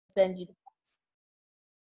send you.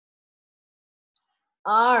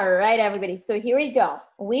 All right, everybody. So here we go.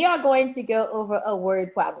 We are going to go over a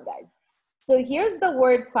word problem, guys. So here's the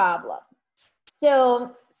word problem.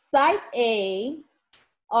 So site A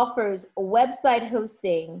offers website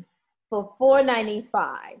hosting for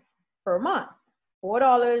 $4.95 per month.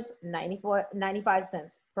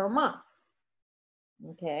 $4.95 per month.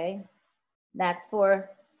 Okay, that's for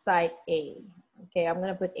site A. Okay, I'm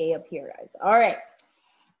gonna put A up here, guys. All right,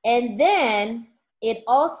 and then it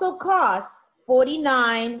also costs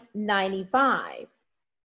 $49.95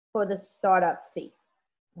 for the startup fee.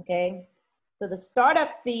 Okay, so the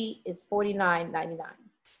startup fee is $49.99.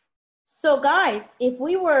 So guys, if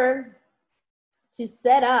we were to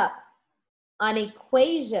set up an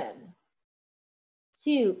equation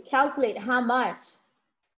to calculate how much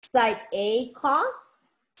site A costs,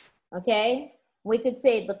 okay, we could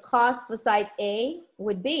say the cost for site A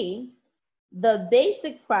would be the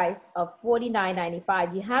basic price of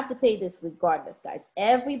 $49.95. You have to pay this regardless, guys.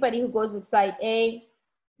 Everybody who goes with site A,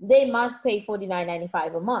 they must pay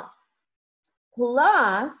 $49.95 a month.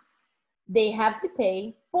 Plus, they have to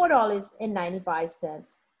pay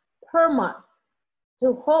 $4.95 per month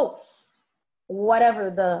to host whatever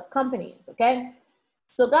the company is, okay?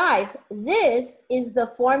 So guys, this is the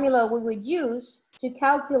formula we would use to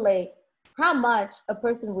calculate how much a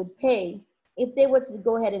person would pay if they were to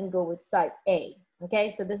go ahead and go with site A,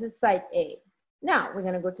 okay? So this is site A. Now we're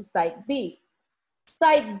gonna go to site B.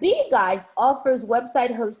 Site B, guys, offers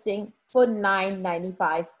website hosting for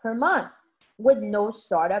 $9.95 per month with no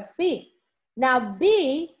startup fee. Now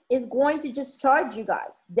B is going to just charge you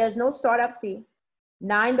guys, there's no startup fee,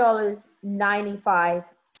 $9.95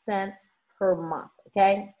 per month,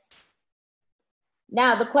 okay?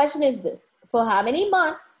 Now the question is this, for how many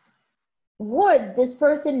months would this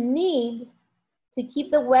person need to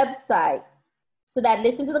keep the website so that,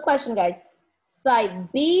 listen to the question, guys,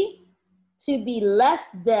 site B to be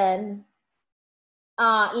less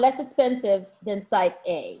expensive than site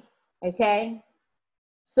A, okay?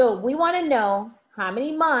 So we want to know how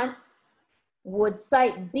many months would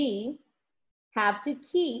site B have to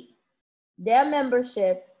keep their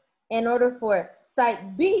membership in order for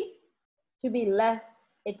site B to be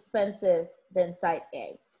less expensive than site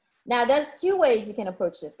A. Now, there's two ways you can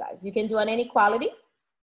approach this, guys. You can do an inequality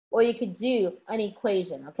or you could do an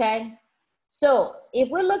equation, okay? So if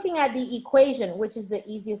we're looking at the equation, which is the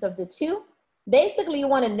easiest of the two, basically you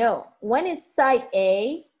want to know, when is site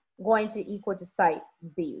A going to equal to site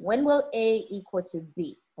B? When will A equal to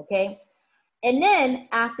B, okay? And then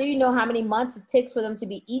after you know how many months it takes for them to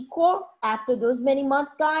be equal, after those many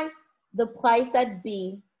months, guys, the price at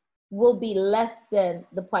B will be less than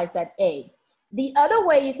the price at A. The other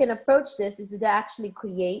way you can approach this is to actually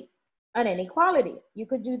create an inequality. You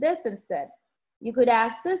could do this instead. You could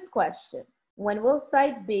ask this question: when will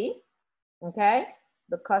site B, okay,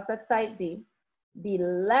 the cost at site B, be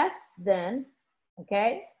less than,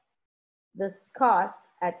 okay, this cost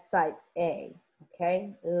at site A,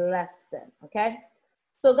 okay, less than, okay?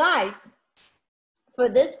 So guys, for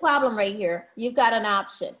this problem right here, you've got an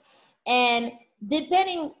option. And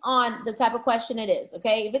depending on the type of question it is,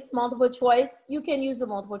 okay? If it's multiple choice, you can use the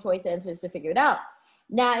multiple choice answers to figure it out.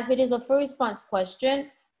 Now, if it is a full response question,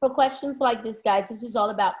 for questions like this, guys, this is all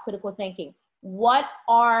about critical thinking. What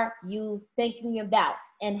are you thinking about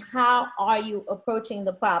and how are you approaching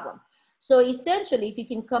the problem? So essentially, if you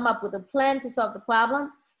can come up with a plan to solve the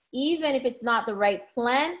problem, even if it's not the right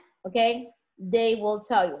plan, okay, they will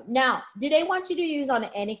tell you. Now, do they want you to use an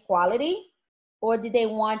inequality or do they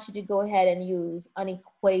want you to go ahead and use an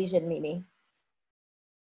equation, Mimi?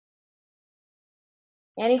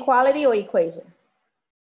 Inequality or equation?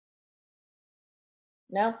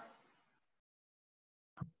 No?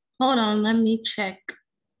 Hold on, let me check.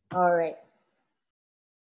 All right.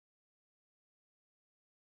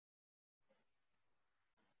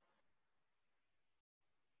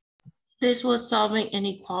 This was solving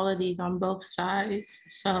inequalities on both sides.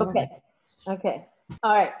 So Okay. Okay.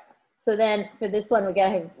 All right. So then for this one,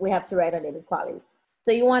 we have to write an inequality.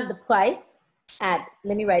 So you want the price at,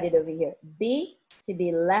 let me write it over here, B to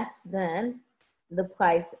be less than the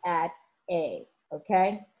price at A,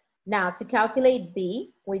 okay? Now to calculate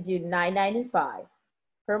B, we do $9.95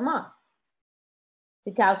 per month.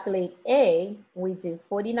 To calculate A, we do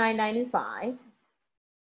 $49.95.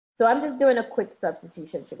 So I'm just doing a quick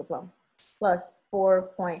substitution, Sugar Plum, plus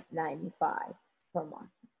 $4.95 per month,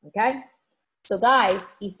 okay? So guys,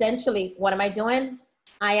 essentially, what am I doing?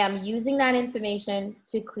 I am using that information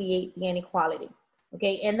to create the inequality.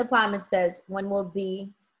 Okay, in the problem it says, when will B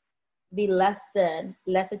be less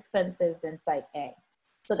expensive than site A?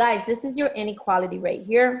 So guys, this is your inequality right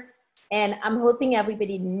here. And I'm hoping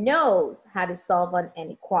everybody knows how to solve an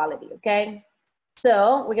inequality, okay?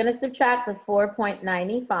 So we're gonna subtract the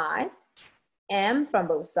 4.95 m from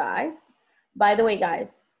both sides. By the way,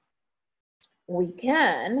 guys, we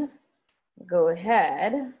can go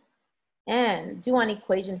ahead and do an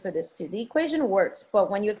equation for this too. The equation works,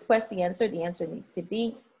 but when you express the answer needs to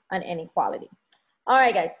be an inequality. All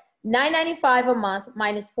right, guys, $9.95 a month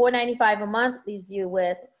minus $4.95 a month leaves you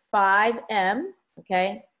with 5m,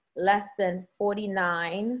 okay, less than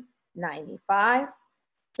 $49.95.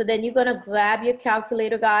 So then you're gonna grab your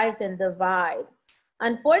calculator, guys, and divide.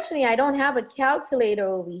 Unfortunately, I don't have a calculator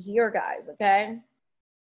over here, guys, okay?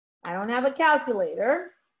 I don't have a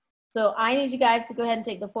calculator. So I need you guys to go ahead and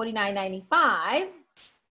take the $49.95,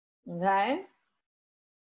 okay?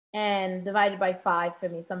 And divide it by 5 for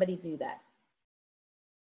me. Somebody do that.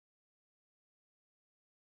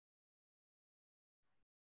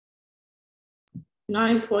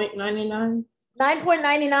 $9.99.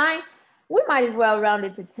 9.99. We might as well round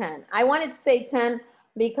it to 10. I wanted to say 10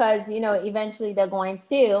 because, you know, eventually they're going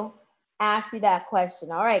to ask you that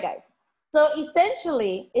question. All right, guys. So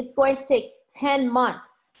essentially, it's going to take 10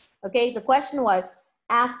 months. Okay, the question was,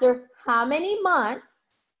 after how many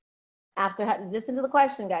months, listen to the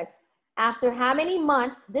question, guys. After how many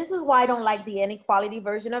months, this is why I don't like the inequality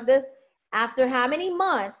version of this. After how many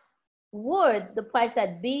months would the price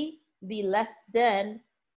at B be less than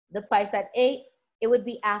the price at A? It would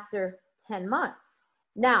be after 10 months.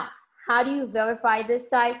 Now, how do you verify this,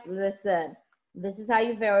 guys? Listen, this is how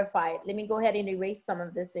you verify it. Let me go ahead and erase some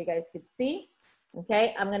of this so you guys could see.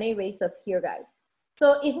 Okay, I'm gonna erase up here, guys.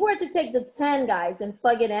 So if we were to take the 10, guys, and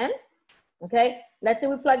plug it in, okay, let's say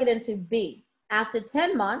we plug it into B. After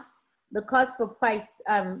 10 months, the cost for price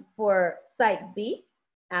for site B,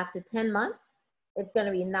 after 10 months, it's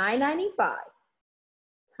gonna be $9.95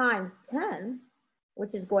 times 10,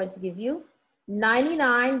 which is going to give you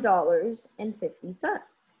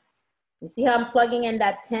 $99.50. You see how I'm plugging in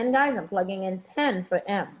that 10, guys? I'm plugging in 10 for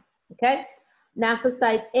M, okay? Now for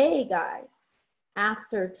site A, guys,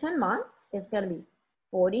 after 10 months, it's gonna be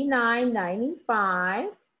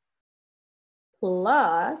 $49.95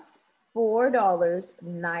 plus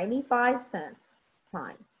 $4.95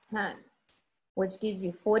 times 10, which gives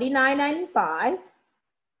you $49.95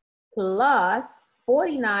 plus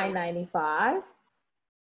 $49.95.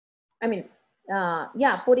 I mean,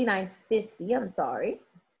 yeah, $49.50, I'm sorry.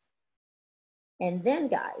 And then,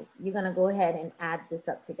 guys, you're gonna go ahead and add this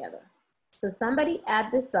up together. So somebody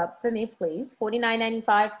add this up for me, please.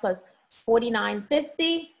 $49.95 plus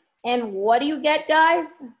 $49.50. And what do you get, guys?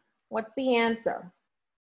 What's the answer?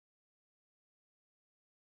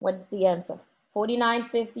 What's the answer?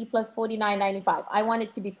 $49.50 plus $49.95. I want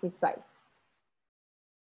it to be precise.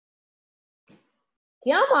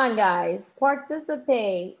 Come on, guys,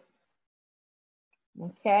 participate.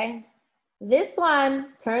 Okay, this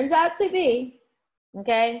one turns out to be,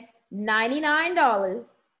 okay,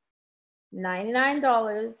 $99.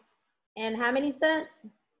 $99 and how many cents?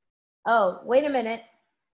 Oh, wait a minute.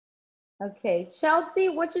 Okay, Chelsea,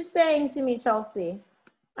 what you saying to me, Chelsea?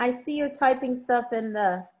 I see you're typing stuff in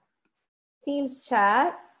the Teams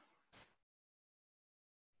chat.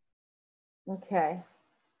 Okay.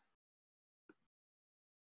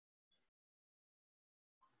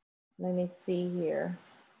 Let me see here.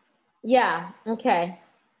 Yeah, okay.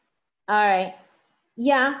 All right.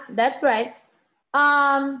 Yeah, that's right.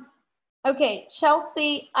 Okay,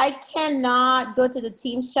 Chelsea, I cannot go to the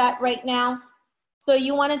Teams chat right now. So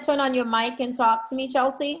you want to turn on your mic and talk to me,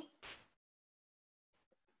 Chelsea?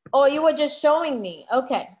 Oh, you were just showing me.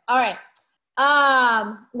 Okay, all right.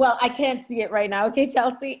 Well, I can't see it right now. Okay,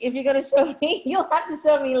 Chelsea, if you're gonna show me, you'll have to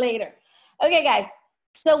show me later. Okay, guys,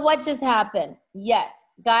 so what just happened? Yes,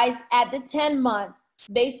 guys, at the 10 months,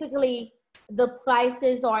 basically the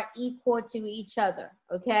prices are equal to each other,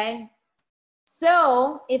 okay?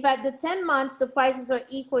 So if at the 10 months, the prices are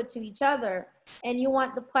equal to each other and you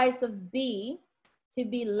want the price of B to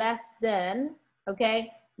be less than,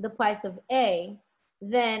 okay, the price of A,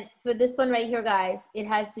 then for this one right here, guys, it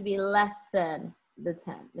has to be less than the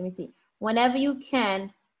 10. Let me see. Whenever you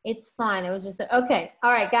can, it's fine. It was just, okay.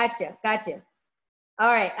 All right, gotcha.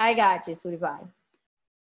 All right, I got you, sweetie pie.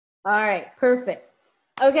 All right, perfect.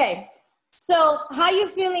 Okay, so how you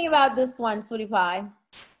feeling about this one, sweetie pie?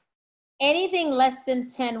 Anything less than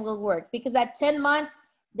 10 will work because at 10 months,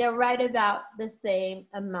 they're right about the same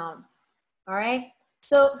amounts, all right?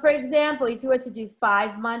 So for example, if you were to do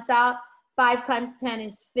 5 months out, 5 times 10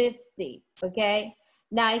 is 50, okay?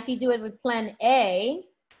 Now, if you do it with plan A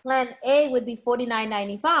would be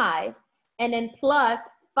 $49.95 and then plus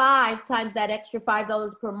 5 times that extra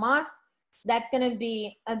 $5 per month, that's gonna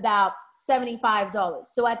be about $75.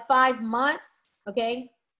 So at 5 months,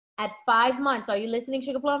 okay, at 5 months, are you listening,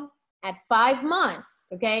 Sugar Plum? At 5 months,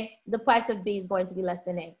 okay, the price of B is going to be less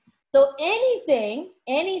than A. So anything,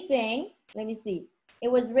 let me see.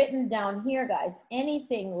 It was written down here, guys.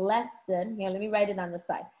 Anything less than, here, let me write it on the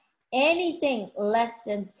side. Anything less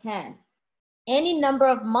than 10, any number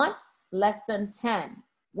of months less than 10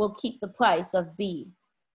 will keep the price of B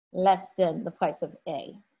less than the price of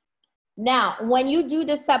A. Now, when you do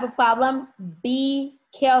this type of problem, be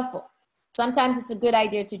careful. Sometimes it's a good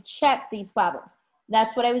idea to check these problems.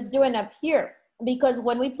 That's what I was doing up here. Because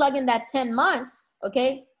when we plug in that 10 months,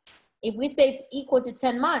 okay, if we say it's equal to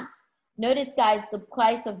 10 months, notice, guys, the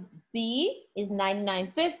price of B is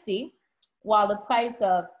 $99.50, while the price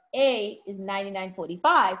of A is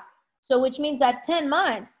 $99.45. So which means that 10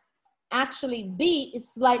 months, actually B is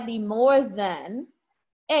slightly more than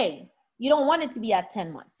A. You don't want it to be at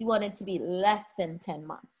 10 months. You want it to be less than 10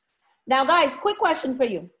 months. Now, guys, quick question for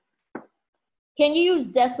you. Can you use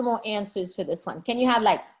decimal answers for this one? Can you have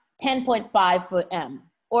like 10.5 for M?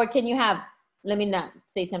 Or can you have, let me not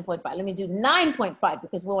say 10.5. Let me do 9.5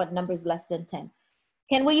 because we want numbers less than 10.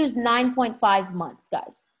 Can we use 9.5 months,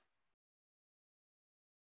 guys?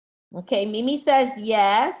 Okay, Mimi says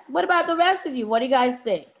yes. What about the rest of you? What do you guys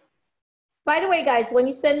think? By the way, guys, when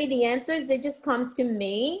you send me the answers, they just come to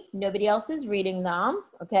me. Nobody else is reading them,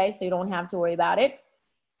 okay? So you don't have to worry about it.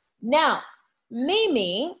 Now,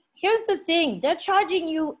 Mimi, here's the thing. They're charging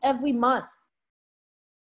you every month.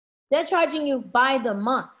 They're charging you by the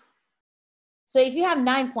month. So if you have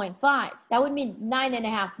 9.5, that would mean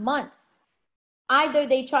 9.5 months. Either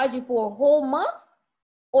they charge you for a whole month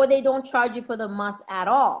or they don't charge you for the month at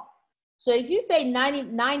all. So if you say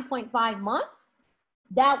 99.5 months,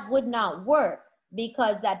 that would not work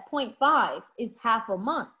because that 0.5 is half a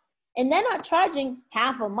month. And they're not charging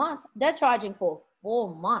half a month, they're charging for a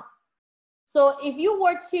full month. So if you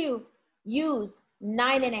were to use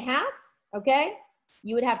 9.5, okay,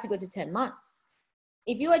 you would have to go to 10 months.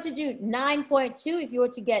 If you were to do 9.2, if you were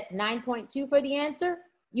to get 9.2 for the answer,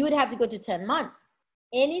 you would have to go to 10 months.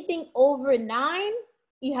 Anything over 9,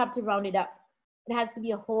 you have to round it up. It has to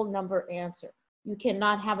be a whole number answer. You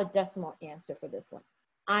cannot have a decimal answer for this one.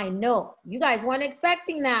 I know, you guys weren't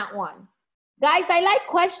expecting that one. Guys, I like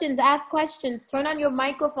questions, ask questions. Turn on your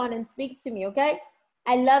microphone and speak to me, okay?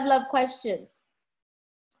 I love questions.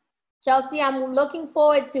 Chelsea, I'm looking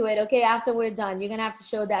forward to it, okay, after we're done. You're gonna have to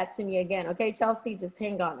show that to me again, okay, Chelsea? Just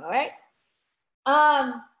hang on, all right?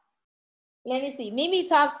 Let me see. Mimi,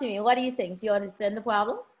 talk to me. What do you think? Do you understand the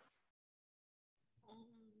problem?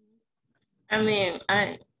 I mean,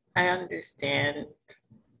 I understand.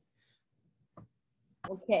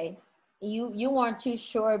 Okay. You weren't too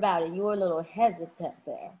sure about it. You were a little hesitant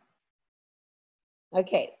there.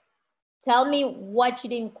 Okay. Tell me what you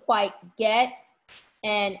didn't quite get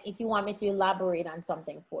and if you want me to elaborate on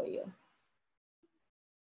something for you.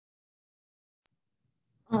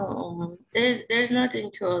 There's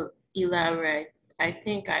nothing to elaborate. I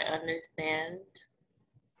think I understand.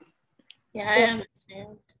 Yeah, I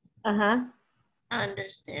understand. Uh-huh. I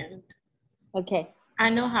understand. Okay. I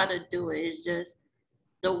know how to do it. It's just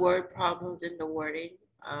the word problems in the wording.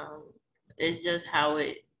 It's just how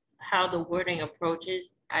the wording approaches.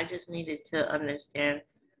 I just needed to understand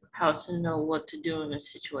how to know what to do in a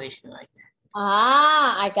situation like that.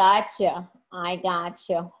 Ah, I gotcha. I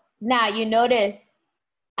gotcha. Now you notice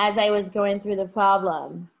as I was going through the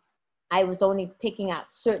problem, I was only picking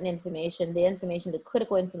out certain information, the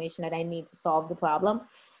critical information that I need to solve the problem.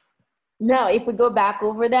 Now, if we go back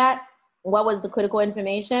over that, what was the critical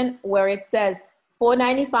information? Where it says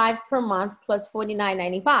 $4.95 per month plus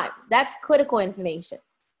 $49.95. That's critical information.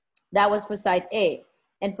 That was for site A.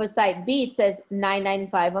 And for site B, it says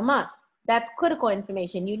 $9.95 a month. That's critical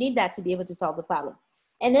information. You need that to be able to solve the problem.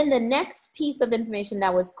 And then the next piece of information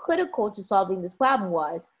that was critical to solving this problem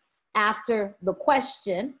was after the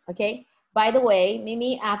question, okay? By the way,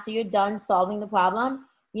 Mimi, after you're done solving the problem,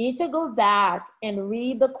 you need to go back and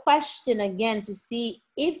read the question again to see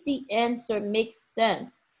if the answer makes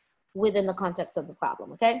sense within the context of the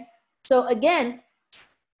problem, okay? So again,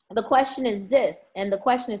 the question is this, and the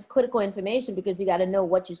question is critical information because you gotta know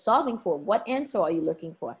what you're solving for. What answer are you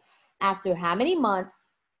looking for? After how many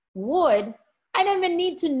months would, I don't even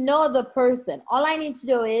need to know the person. All I need to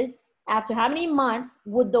know is after how many months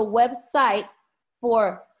would the website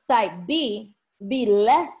for site B be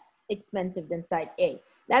less expensive than site A?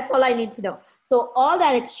 That's all I need to know. So all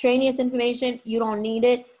that extraneous information, you don't need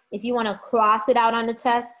it. if you want to cross it out on the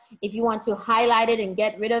test, if you want to highlight it and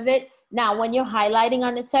get rid of it. Now, when you're highlighting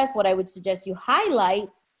on the test, what I would suggest you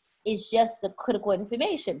highlight is just the critical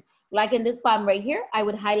information. Like in this problem right here, I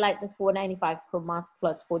would highlight the $495 per month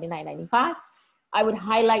plus $49.95. I would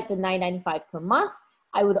highlight the $9.95 per month.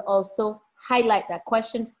 I would also highlight that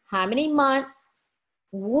question, how many months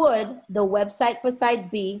would the website for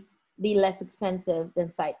site B be less expensive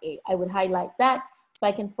than site A? I would highlight that so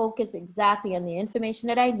I can focus exactly on the information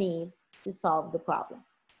that I need to solve the problem.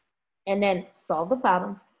 And then solve the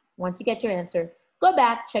problem. Once you get your answer, go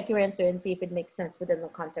back, check your answer, and see if it makes sense within the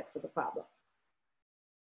context of the problem.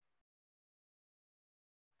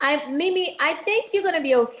 Mimi, I think you're gonna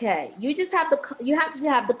be okay. You just have you have to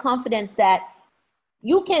have the confidence that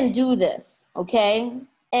you can do this, okay?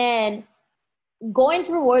 And going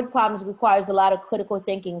through word problems requires a lot of critical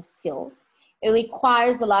thinking skills. It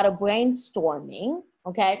requires a lot of brainstorming,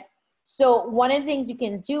 okay? So one of the things you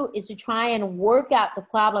can do is to try and work out the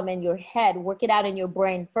problem in your head, work it out in your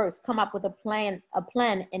brain first, come up with a plan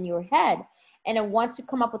in your head. And then once you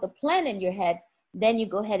come up with a plan in your head, then you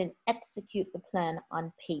go ahead and execute the plan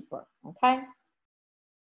on paper, okay?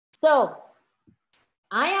 So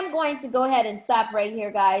I am going to go ahead and stop right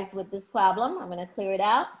here, guys, with this problem. I'm gonna clear it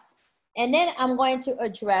out. And then I'm going to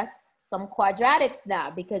address some quadratics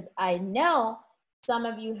now, because I know some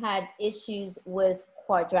of you had issues with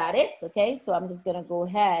quadratics, okay? So I'm just gonna go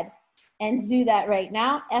ahead and do that right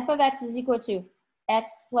now. F of x is equal to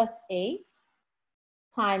x plus 8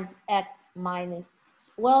 times x minus,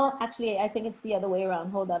 well, actually, I think it's the other way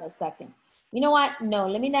around. Hold on a second. You know what? No,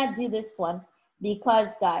 let me not do this one because,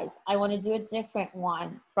 guys, I want to do a different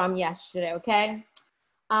one from yesterday, okay?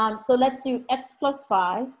 So let's do x plus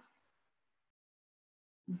 5,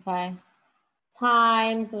 okay,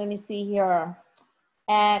 times, let me see here,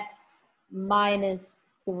 x minus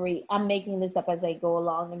 3. I'm making this up as I go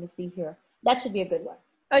along. Let me see here. That should be a good one.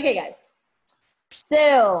 Okay, guys.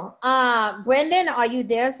 So, Brendan, are you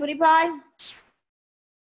there, sweetie pie?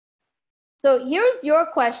 So here's your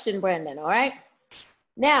question, Brendan, all right?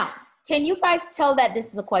 Now, can you guys tell that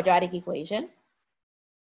this is a quadratic equation?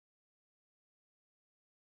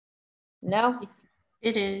 No?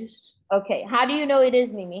 It is. Okay, how do you know it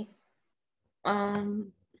is, Mimi?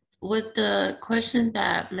 With the question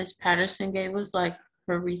that Miss Patterson gave us, like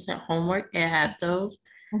her recent homework, it had those.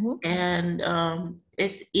 And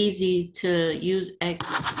it's easy to use x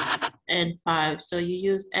and 5. So you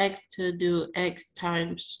use x to do x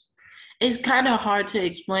times. It's kind of hard to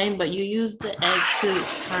explain, but you use the x to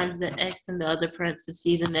times the x in the other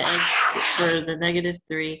parentheses and the x for the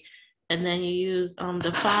 -3. And then you use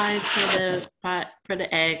the 5 for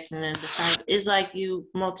the x, and then the 5 is like you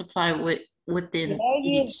multiply within. There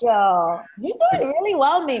you go. You're doing really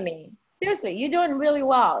well, Mimi. Seriously, you're doing really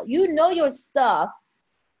well. You know your stuff.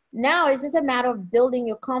 Now it's just a matter of building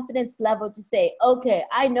your confidence level to say, okay,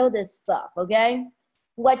 I know this stuff, okay?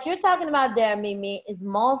 What you're talking about there, Mimi, is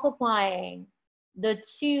multiplying the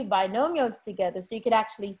two binomials together so you could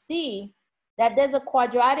actually see that there's a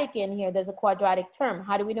quadratic in here. There's a quadratic term.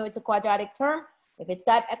 How do we know it's a quadratic term? If it's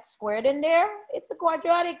got x squared in there, it's a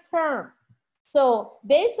quadratic term. So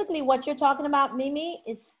basically what you're talking about, Mimi,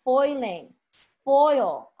 is foiling.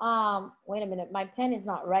 Foil. Wait a minute. My pen is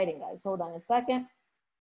not writing, guys. Hold on a second.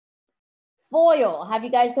 FOIL. Have you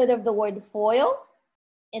guys heard of the word FOIL?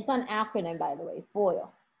 It's an acronym, by the way,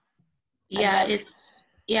 FOIL.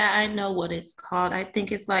 Yeah, I know what it's called. I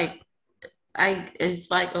think it's like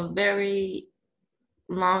a very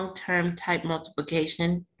long-term type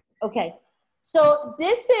multiplication. Okay. So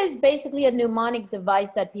this is basically a mnemonic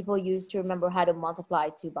device that people use to remember how to multiply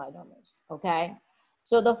two binomials, okay?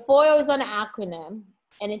 So the FOIL is an acronym,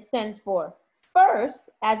 and it stands for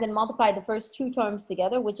first, as in multiply the first two terms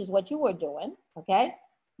together, which is what you were doing, okay?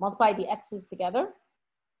 Multiply the x's together,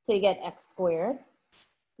 so you get x squared.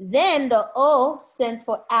 Then the O stands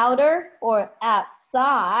for outer or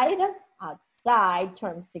outside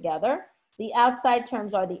terms together. The outside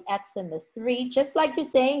terms are the x and the 3, just like you're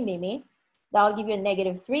saying, Mimi. That'll give you a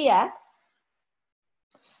 -3x.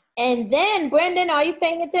 And then, Brendan, are you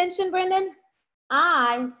paying attention, Brendan?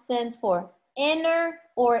 I stands for inner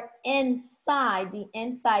or inside, the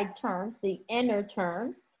inside terms, the inner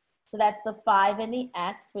terms. So that's the 5 and the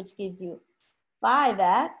x, which gives you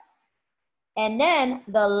 5x. And then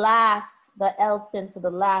the L stands for the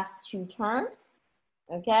last two terms,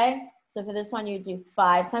 okay? So for this one, you do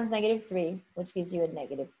 5 times -3, which gives you a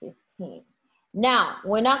 -15. Now,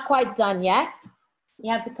 we're not quite done yet. You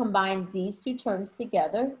have to combine these two terms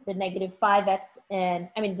together, the -3x and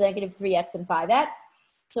 5x.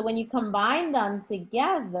 So when you combine them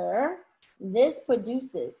together, this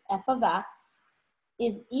produces f of x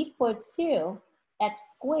is equal to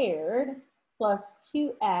x squared plus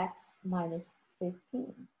 2x minus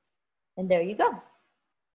 15. And there you go.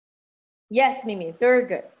 Yes, Mimi, very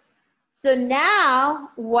good. So now,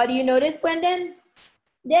 what do you notice, Brendan?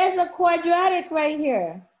 There's a quadratic right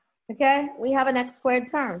here, okay? We have an x squared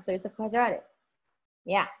term, so it's a quadratic.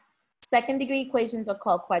 Yeah, second degree equations are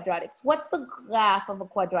called quadratics. What's the graph of a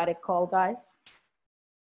quadratic called, guys?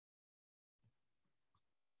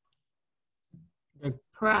 A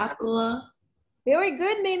parabola. Very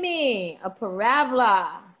good, Mimi, a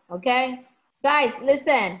parabola, okay? Guys,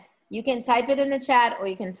 listen, you can type it in the chat or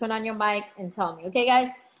you can turn on your mic and tell me, okay, guys?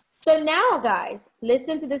 So now, guys,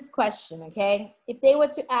 listen to this question, okay? If they were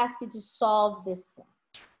to ask you to solve this one,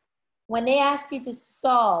 when they ask you to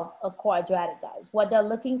solve a quadratic, guys, what they're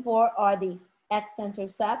looking for are the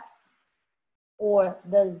x-intercepts or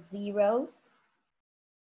the zeros,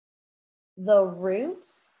 the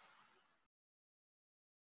roots,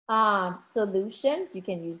 solutions, you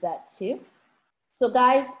can use that too. So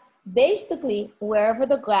guys, basically, wherever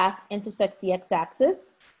the graph intersects the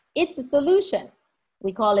x-axis, it's a solution.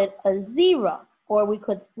 We call it a zero, or we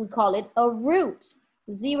call it a root.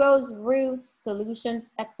 Zeros, roots, solutions,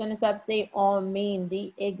 x-intercepts, they all mean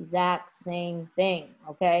the exact same thing,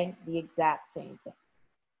 okay? The exact same thing.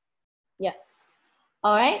 Yes.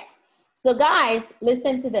 All right. So guys,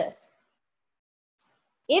 listen to this.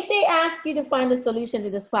 If they ask you to find the solution to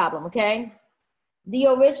this problem, okay? The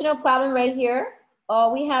original problem right here,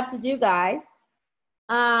 all we have to do, guys,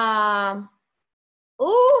 oh,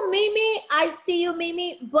 Mimi, I see you,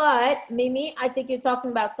 Mimi, but Mimi, I think you're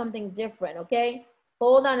talking about something different, okay?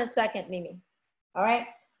 Hold on a second, Mimi, all right?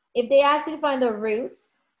 If they ask you to find the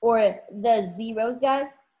roots or the zeros, guys,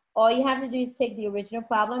 all you have to do is take the original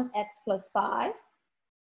problem, x plus 5,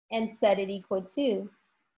 and set it equal to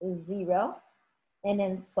 0, and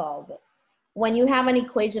then solve it. When you have an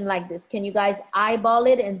equation like this, can you guys eyeball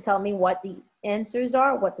it and tell me what the answers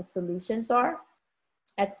are, what the solutions are?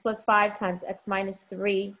 X plus 5 times x minus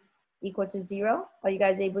 3 equal to 0. Are you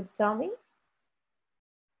guys able to tell me?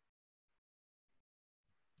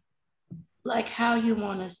 Like how you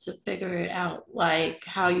want us to figure it out? Like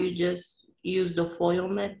how you just use the FOIL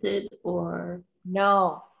method or?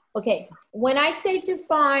 No. Okay. When I say to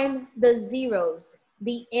find the zeros,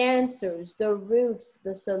 the answers, the roots,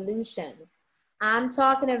 the solutions, I'm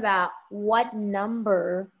talking about what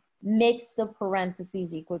number makes the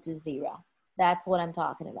parentheses equal to 0. That's what I'm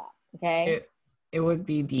talking about. Okay. It would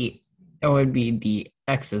be the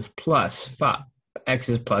x's plus 5,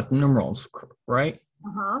 x's plus numerals, right?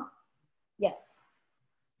 Uh-huh. Yes.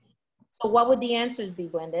 So what would the answers be,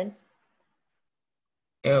 Brendan?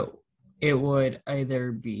 It would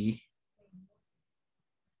either be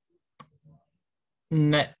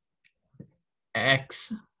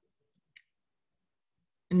x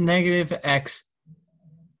negative x.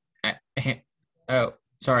 Oh,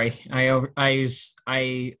 sorry. I almost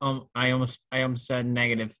said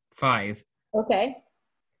negative 5. Okay.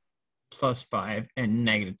 Plus 5 and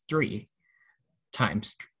negative 3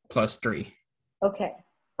 times plus 3. Okay.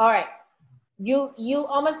 All right. You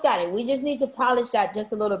almost got it. We just need to polish that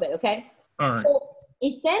just a little bit, okay? All right. So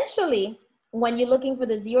essentially, when you're looking for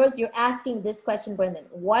the zeros, you're asking this question, Brendan.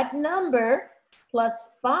 What number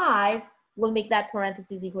plus 5 will make that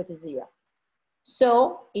parentheses equal to 0?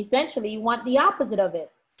 So essentially, you want the opposite of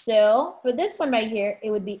it. So for this one right here,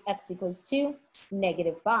 it would be x equals to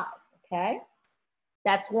negative 5, okay?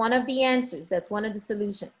 That's one of the answers. That's one of the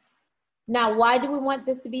solutions. Now, why do we want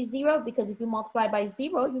this to be 0? Because if you multiply by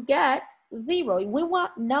 0, you get 0. We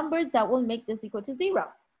want numbers that will make this equal to 0.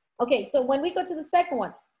 Okay, so when we go to the second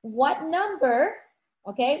one, what number,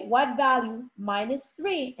 okay, what value minus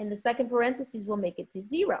 3 in the second parentheses will make it to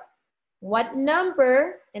 0? What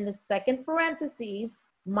number in the second parentheses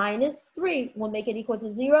minus 3 will make it equal to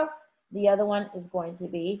 0? The other one is going to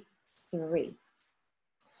be 3.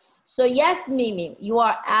 So yes, Mimi, you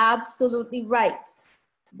are absolutely right.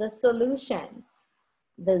 The solutions,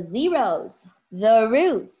 the zeros, the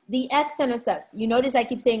roots, the x-intercepts. You notice I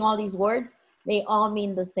keep saying all these words? They all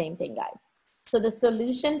mean the same thing, guys. So the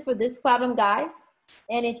solution for this problem, guys,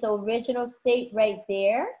 in its original state right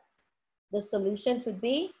there, the solutions would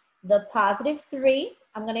be the positive 3.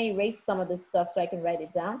 I'm going to erase some of this stuff so I can write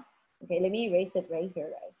it down. Okay, let me erase it right here,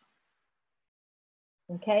 guys.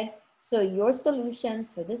 Okay, so your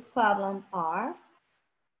solutions for this problem are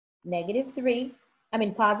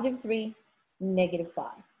positive 3, negative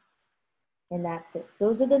 5. And that's it.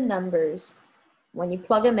 Those are the numbers. When you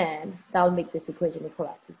plug them in, that will make this equation equal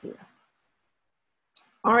out to 0.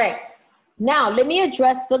 All right, now let me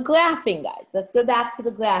address the graphing, guys. Let's go back to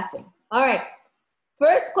the graphing. All right,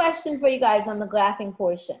 first question for you guys on the graphing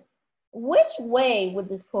portion. Which way would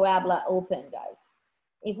this parabola open, guys?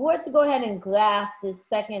 If we were to go ahead and graph this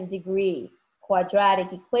second degree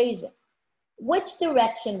quadratic equation, which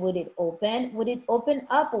direction would it open? Would it open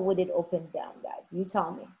up or would it open down, guys? You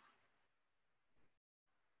tell me.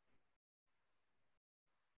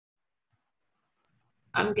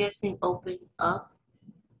 I'm guessing open up.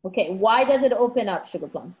 Okay, why does it open up, Sugar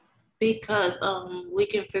Plum? Because we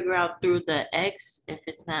can figure out through the x if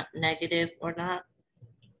it's not negative or not.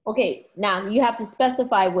 Okay, now you have to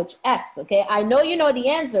specify which x, okay? I know you know the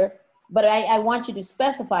answer, but I want you to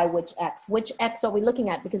specify which x. Which x are we looking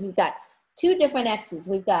at? Because we've got two different x's.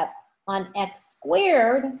 We've got on x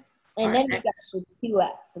squared, and then we've got the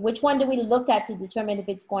 2x. Which one do we look at to determine if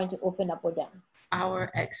it's going to open up or down? Our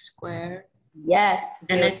x squared. Yes.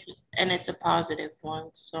 And it's a positive one,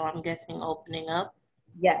 so I'm guessing opening up.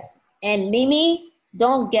 Yes. And Mimi,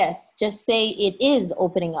 don't guess. Just say it is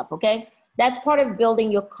opening up, okay? That's part of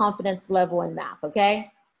building your confidence level in math,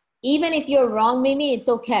 okay? Even if you're wrong, Mimi, it's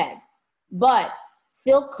okay. But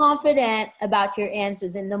feel confident about your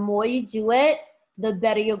answers. And the more you do it, the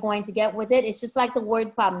better you're going to get with it. It's just like the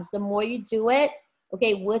word problems. The more you do it,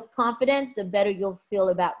 okay, with confidence, the better you'll feel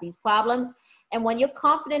about these problems. And when your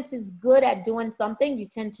confidence is good at doing something, you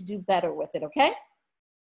tend to do better with it, okay?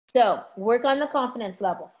 So work on the confidence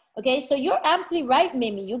level. Okay, so you're absolutely right,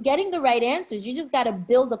 Mimi. You're getting the right answers. You just got to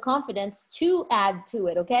build the confidence to add to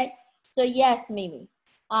it, okay? So yes, Mimi.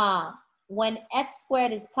 When x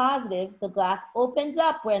squared is positive, the graph opens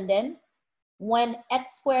up, Brendan. When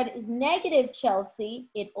x squared is negative, Chelsea,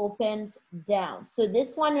 it opens down. So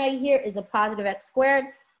this one right here is a positive x squared.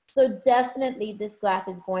 So definitely this graph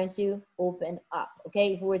is going to open up,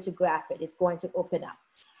 okay? If we were to graph it, it's going to open up.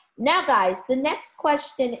 Now, guys, the next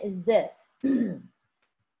question is this.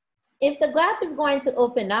 If the graph is going to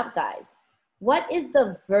open up, guys, what is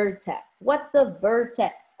the vertex? What's the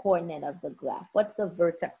vertex coordinate of the graph? What's the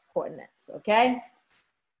vertex coordinates, okay?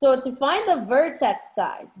 So to find the vertex,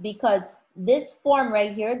 guys, because this form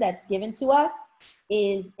right here that's given to us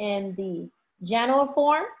is in the general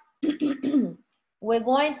form, we're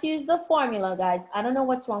going to use the formula, guys. I don't know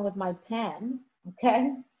what's wrong with my pen,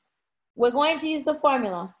 okay? We're going to use the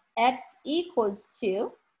formula. X equals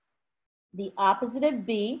to the opposite of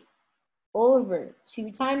B over 2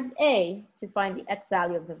 times A to find the X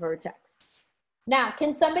value of the vertex. Now,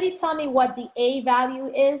 can somebody tell me what the A value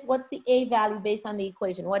is? What's the A value based on the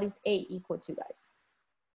equation? What is A equal to, guys?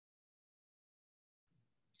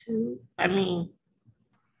 2.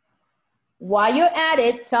 While you're at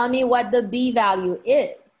it, tell me what the B value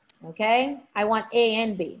is, okay? I want A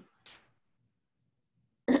and B.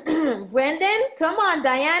 Brendan, come on.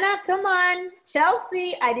 Diana, come on.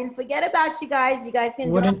 Chelsea, I didn't forget about you guys. You guys can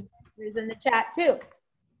drop answers in the chat too.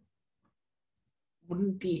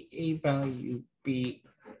 Wouldn't the A value be?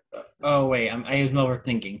 Oh wait, I was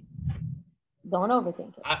overthinking. Don't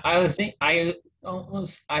overthink it. I was thinking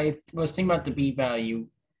about the B value.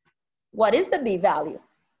 What is the B value?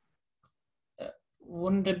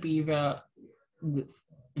 Wouldn't the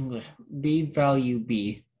B value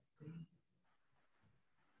be?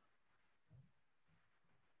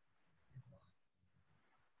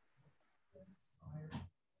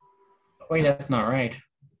 Wait, that's not right.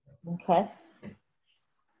 Okay.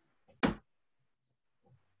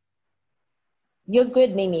 You're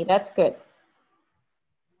good, Mimi. That's good.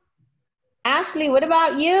 Ashley, what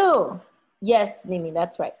about you? Yes, Mimi,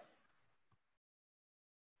 that's right.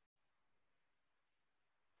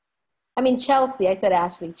 I mean, Chelsea. I said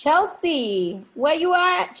Ashley. Chelsea, where you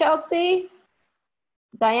at, Chelsea?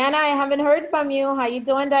 Diana, I haven't heard from you. How you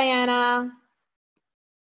doing, Diana?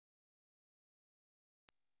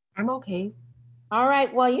 I'm okay. All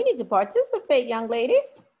right. Well, you need to participate, young lady.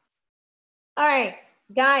 All right,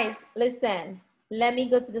 guys, listen. Let me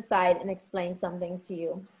go to the side and explain something to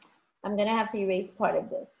you. I'm going to have to erase part of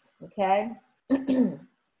this, okay?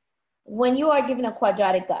 When you are given a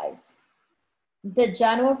quadratic, guys, the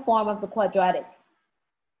general form of the quadratic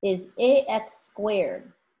is ax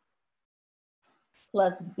squared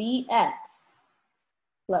plus bx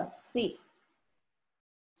plus c.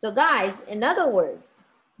 So guys, in other words,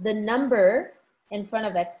 the number in front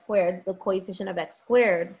of x squared, the coefficient of x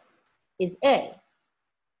squared, is a.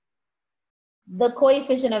 The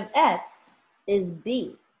coefficient of x is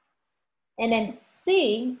b. And then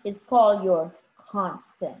c is called your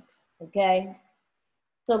constant, okay?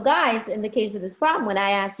 So guys, in the case of this problem, when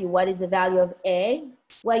I ask you what is the value of a,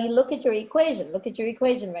 well, you look at your equation. Look at your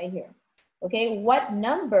equation right here, okay? What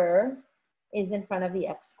number is in front of the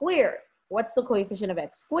x squared? What's the coefficient of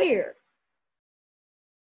x squared?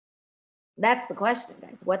 That's the question,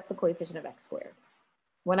 guys. What's the coefficient of x squared?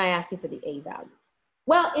 when I ask you for the A value?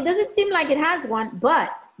 Well, it doesn't seem like it has one,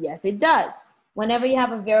 but yes, it does. Whenever you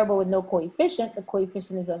have a variable with no coefficient, the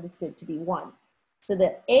coefficient is understood to be 1. So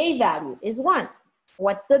the A value is 1.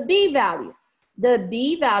 What's the B value? The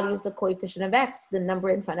B value is the coefficient of X, the number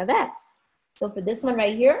in front of X. So for this one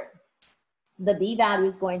right here, the B value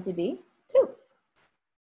is going to be 2.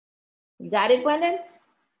 You got it, Gwendon?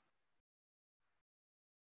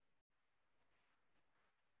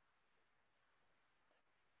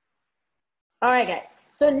 All right, guys.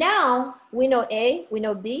 So now we know A, we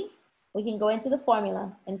know B. We can go into the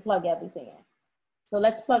formula and plug everything in. So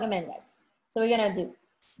let's plug them in, guys. So we're going to do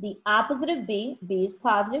the opposite of B. B is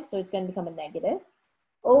positive, so it's going to become a negative.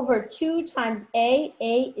 Over 2 times A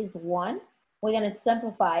is 1. We're going to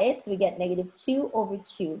simplify it, so we get negative 2 over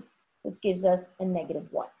 2, which gives us a negative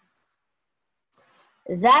 1.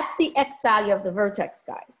 That's the X value of the vertex,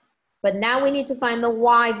 guys. But now we need to find the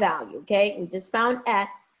Y value, okay? We just found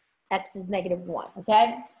X. X is negative 1,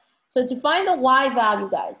 okay? So to find the Y value,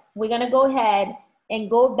 guys, we're going to go ahead and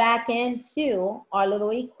go back into our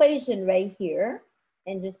little equation right here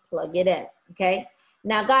and just plug it in, okay?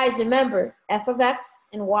 Now, guys, remember, f of X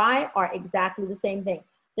and Y are exactly the same thing.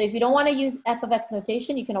 So if you don't want to use f of X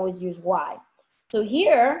notation, you can always use Y. So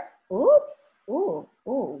here, oops,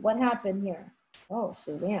 what happened here? Oh,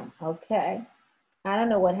 Shazam, okay. I don't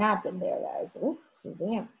know what happened there, guys. Ooh,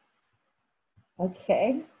 Shazam.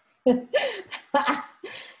 Okay.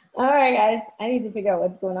 All right, guys, I need to figure out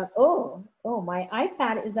what's going on. Oh, my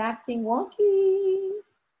iPad is acting wonky.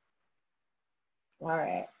 All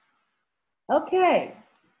right. Okay,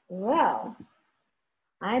 well,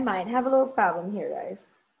 I might have a little problem here, guys.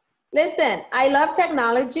 Listen, I love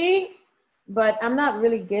technology, but I'm not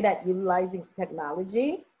really good at utilizing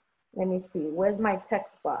technology. Let me see, where's my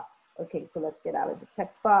text box? Okay, so let's get out of the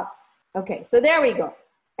text box. Okay, so there we go.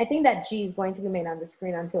 I think that G is going to remain on the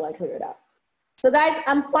screen until I clear it out. So guys,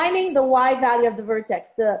 I'm finding the Y value of the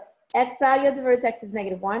vertex. The X value of the vertex is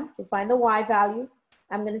negative 1. To find the Y value,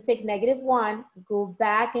 I'm going to take negative 1, go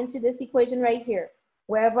back into this equation right here.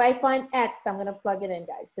 Wherever I find X, I'm going to plug it in,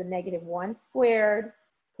 guys. So negative 1 squared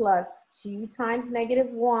plus 2 times negative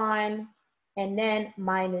 1, and then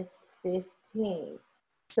minus 15.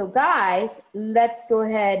 So guys, let's go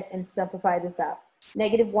ahead and simplify this out.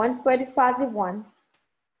 Negative 1 squared is positive 1.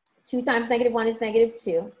 2 times negative 1 is negative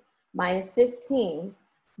 2, minus 15.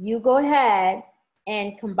 You go ahead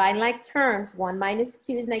and combine like terms. 1 minus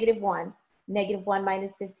 2 is negative 1. Negative 1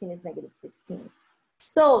 minus 15 is negative 16.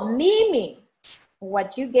 So Mimi,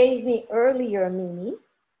 what you gave me earlier, Mimi,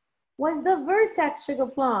 was the vertex, Sugar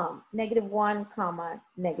Plum. Negative 1 comma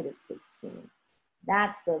negative 16.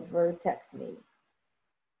 That's the vertex, Mimi.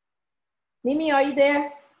 Mimi, are you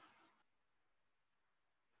there?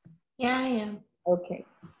 Yeah, I am. Okay,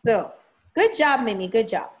 so good job, Mimi, good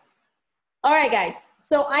job. All right, guys,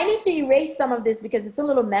 so I need to erase some of this because it's a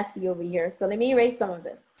little messy over here. So let me erase some of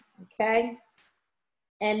this, okay?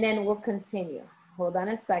 And then we'll continue. Hold on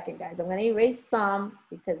a second, guys. I'm gonna erase some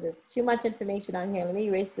because there's too much information on here. Let me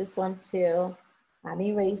erase this one too. I'm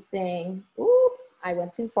erasing. Oops, I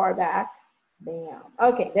went too far back. Bam.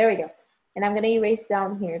 Okay, there we go. And I'm gonna erase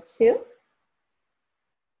down here too.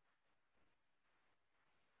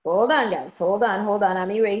 Hold on, guys. Hold on.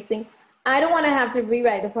 I'm erasing. I don't want to have to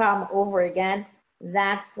rewrite the problem over again.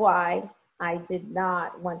 That's why I did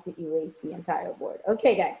not want to erase the entire board.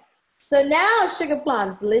 Okay, guys. So now, Sugar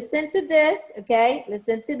Plums, listen to this, okay?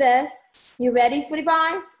 Listen to this. You ready, sweetie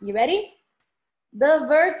pies? You ready? The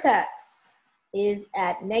vertex is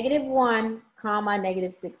at negative 1 comma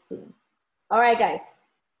negative 16. All right, guys.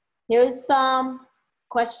 Here's some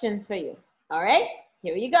questions for you. All right,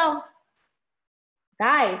 here you go.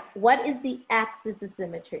 Guys, what is the axis of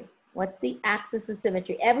symmetry? What's the axis of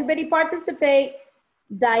symmetry? Everybody participate.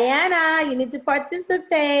 Diana, you need to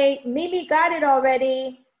participate. Mimi got it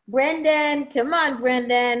already. Brendan, come on,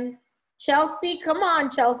 Brendan. Chelsea, come on,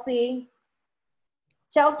 Chelsea.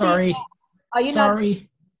 Chelsea, Sorry. are you Sorry.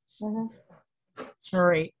 not?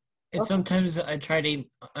 Sorry. Okay. Sometimes I try to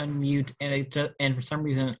unmute and for some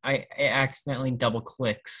reason it accidentally double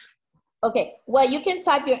clicks. Okay, well, you can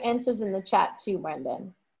type your answers in the chat too,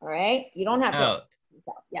 Brendan. All right, you don't have to.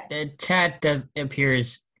 Yes. The chat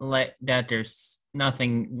appears like that there's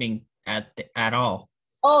nothing being at all.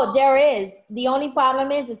 Oh, there is. The only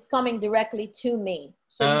problem is it's coming directly to me.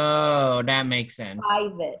 So that makes sense.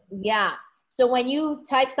 Private, yeah. So when you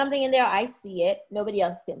type something in there, I see it. Nobody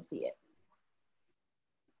else can see it.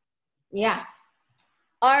 Yeah.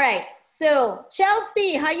 All right. So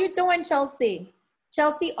Chelsea, how you doing, Chelsea?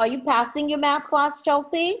 Chelsea, are you passing your math class,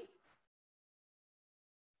 Chelsea?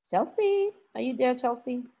 Chelsea, are you there,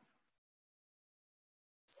 Chelsea?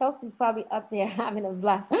 Chelsea's probably up there having a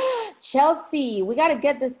blast. Chelsea, we got to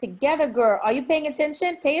get this together, girl. Are you paying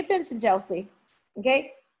attention? Pay attention, Chelsea.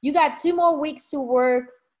 Okay? You got 2 more weeks to work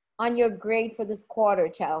on your grade for this quarter,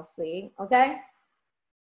 Chelsea. Okay?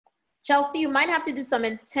 Chelsea, you might have to do some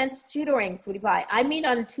intense tutoring, sweetie pie. I meet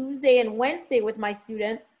on Tuesday and Wednesday with my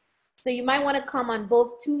students. So you might want to come on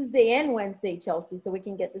both Tuesday and Wednesday, Chelsea, so we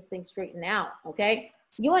can get this thing straightened out, okay?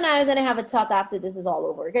 You and I are going to have a talk after this is all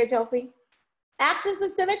over, okay, Chelsea? Axis of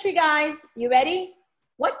symmetry, guys. You ready?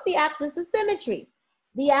 What's the axis of symmetry?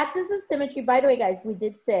 The axis of symmetry, by the way, guys, we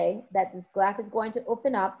did say that this graph is going to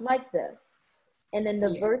open up like this. And then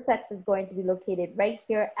the vertex is going to be located right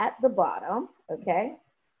here at the bottom, okay?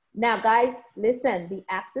 Now, guys, listen. The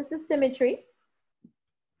axis of symmetry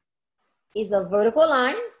is a vertical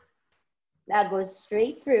line that goes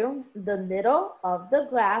straight through the middle of the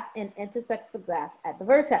graph and intersects the graph at the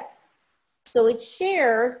vertex. So it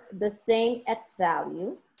shares the same x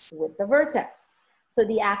value with the vertex. So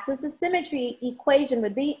the axis of symmetry equation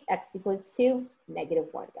would be x equals to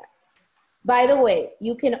 -1, guys. By the way,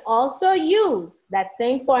 you can also use that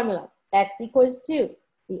same formula, x equals to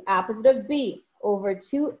the opposite of b over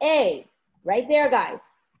 2a, right there,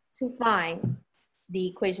 guys, to find the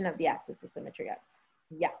equation of the axis of symmetry, guys.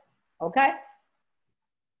 Yeah, okay?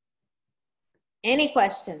 Any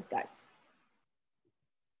questions, guys?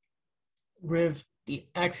 With the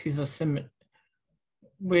axis of symmetry,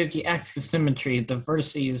 the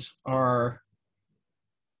vertices are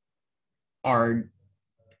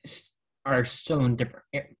still in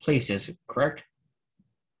different places, correct?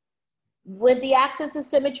 With the axis of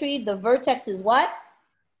symmetry, the vertex is what?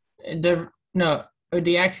 The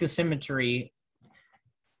axis of symmetry,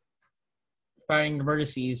 finding the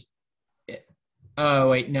vertices. Oh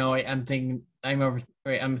wait, no, I'm thinking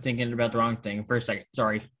about the wrong thing. For a second,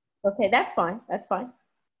 sorry. Okay, that's fine. That's fine.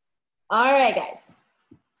 All right, guys.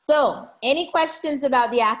 So, any questions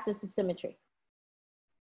about the axis of symmetry?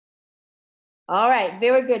 All right,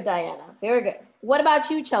 very good, Diana. Very good. What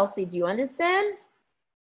about you, Chelsea? Do you understand?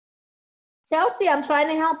 Chelsea, I'm trying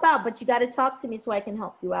to help out, but you got to talk to me so I can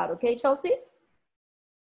help you out. Okay, Chelsea?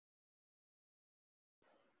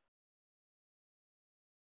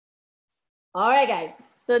 All right, guys.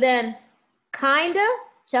 So then,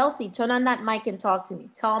 Chelsea, turn on that mic and talk to me.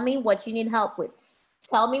 Tell me what you need help with.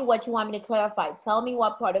 Tell me what you want me to clarify. Tell me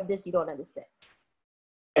what part of this you don't understand.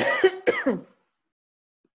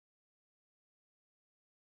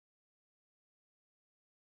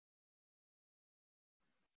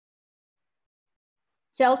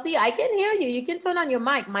 Chelsea, I can hear you. You can turn on your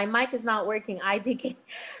mic. My mic is not working. I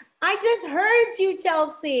just heard you,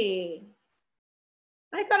 Chelsea.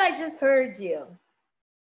 I thought I just heard you.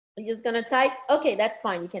 You're just gonna type? Okay, that's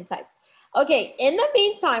fine. You can type. Okay, in the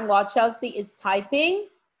meantime, while Chelsea is typing,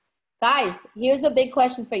 guys, here's a big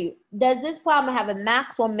question for you. Does this problem have a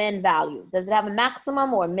max or min value? Does it have a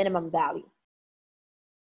maximum or a minimum value?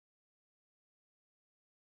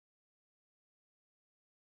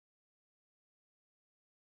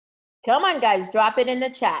 Come on, guys, drop it in the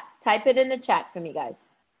chat. Type it in the chat for me, guys.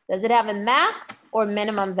 Does it have a max or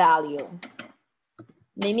minimum value?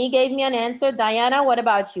 Mimi gave me an answer. Diana, what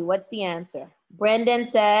about you? What's the answer? Brendan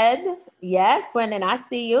said, yes, Brendan, I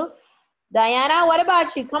see you. Diana, what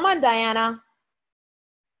about you? Come on, Diana.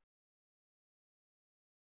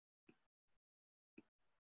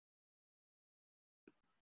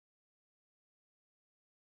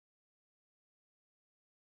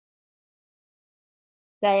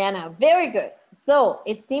 Diana, very good. So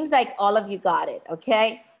it seems like all of you got it,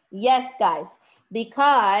 okay? Yes, guys,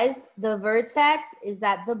 because the vertex is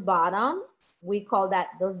at the bottom, we call that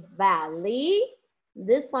the valley.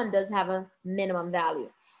 This one does have a minimum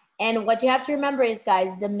value. And what you have to remember is,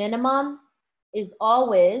 guys, the minimum is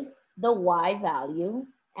always the y value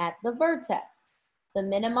at the vertex. The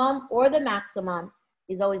minimum or the maximum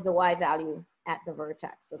is always the y value at the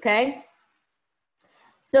vertex, okay?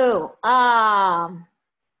 So,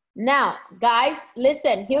 now, guys,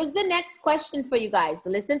 listen, here's the next question for you guys.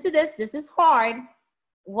 Listen to this. This is hard.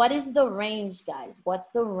 What is the range, guys? What's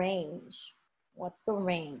the range? What's the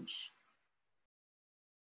range?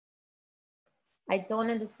 I don't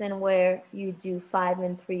understand where you do 5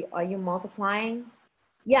 and 3. Are you multiplying?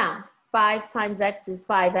 Yeah, 5 times x is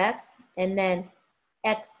 5x. And then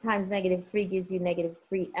x times -3 gives you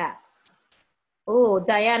 -3x. Oh,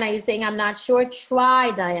 Diana, you're saying I'm not sure?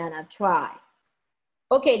 Try, Diana, try.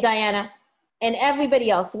 Okay, Diana, and everybody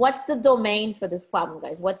else, what's the domain for this problem,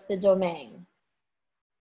 guys? What's the domain?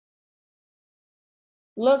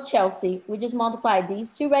 Look, Chelsea, we just multiplied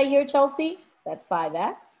these two right here, Chelsea. That's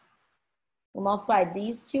 5x. We multiplied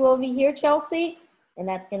these two over here, Chelsea, and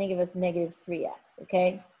that's going to give us negative 3x,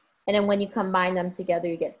 okay? And then when you combine them together,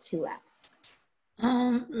 you get 2x.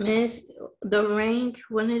 Miss, the range,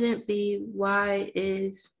 wouldn't it be y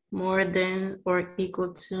is more than or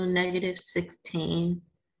equal to negative 16?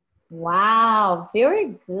 Wow,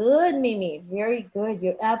 very good, Mimi. Very good.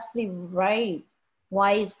 You're absolutely right.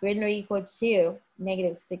 Y is greater or equal to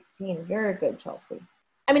negative 16. Very good, Chelsea.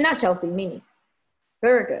 I mean, not Chelsea, Mimi.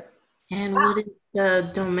 Very good. And wouldn't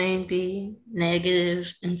the domain be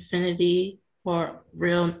negative infinity or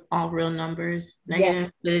all real numbers?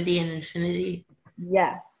 Negative infinity and infinity?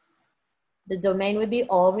 Yes. The domain would be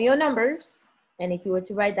all real numbers. And if you were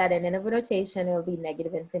to write that in interval notation, it would be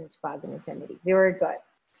negative infinity, positive infinity. Very good.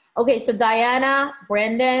 Okay, so Diana,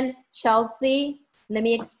 Brendan, Chelsea, let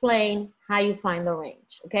me explain how you find the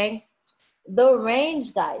range, okay? The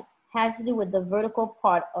range, guys, has to do with the vertical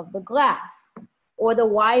part of the graph or the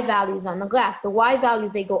y values on the graph. The y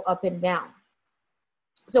values, they go up and down.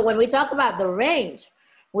 So when we talk about the range,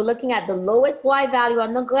 we're looking at the lowest y value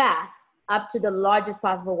on the graph up to the largest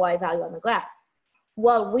possible y value on the graph.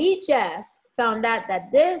 Well, we just found out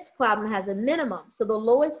that this problem has a minimum. So the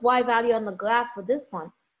lowest y value on the graph for this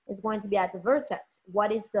one is going to be at the vertex.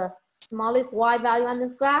 What is the smallest y value on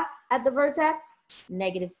this graph at the vertex?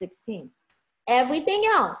 Negative 16. Everything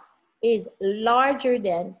else is larger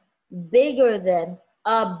than, bigger than,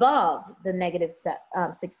 above the negative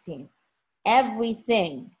 16.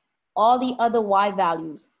 Everything, all the other y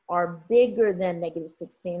values are bigger than negative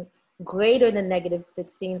 16, greater than negative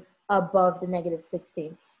 16, above the negative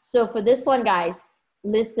 16. So for this one, guys,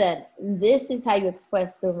 listen, this is how you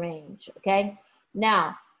express the range, okay?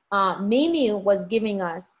 Now, Mimi was giving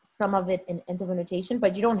us some of it in interval notation,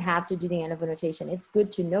 but you don't have to do the interval notation. It's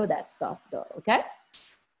good to know that stuff though, okay?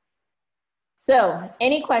 So,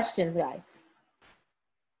 any questions, guys?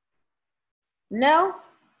 No?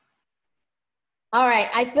 All right,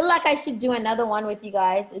 I feel like I should do another one with you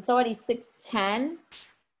guys. It's already 6:10.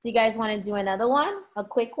 Do you guys want to do another one? A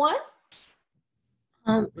quick one?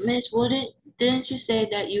 Miss, didn't you say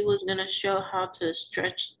that you was gonna show how to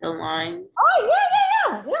stretch the line?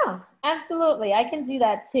 Oh, yeah, absolutely. I can do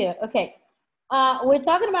that too. Okay, we're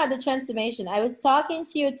talking about the transformation. I was talking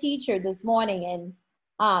to your teacher this morning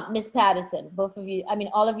and Miss Patterson, both of you, I mean,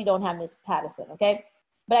 all of you don't have Miss Patterson, okay?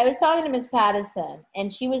 But I was talking to Miss Patterson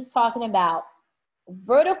and she was talking about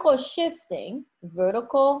vertical shifting,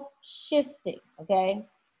 okay?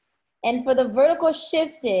 And for the vertical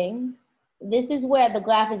shifting, this is where the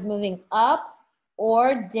graph is moving up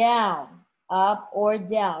or down,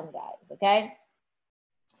 guys, okay?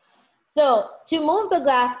 So to move the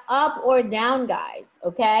graph up or down, guys,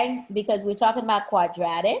 okay, because we're talking about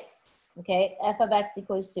quadratics, okay, f of x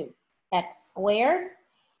equals to x squared.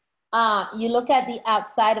 You look at the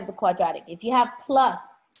outside of the quadratic. If you have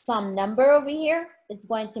plus some number over here, it's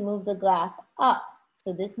going to move the graph up.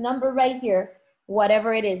 So this number right here,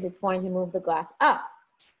 whatever it is, it's going to move the graph up.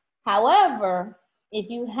 However, if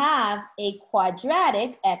you have a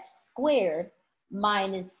quadratic, x squared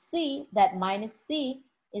minus c, that minus c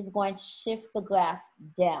is going to shift the graph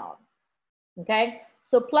down, okay?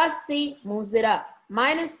 So plus c moves it up,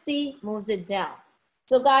 minus c moves it down.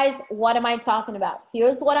 So guys, what am I talking about?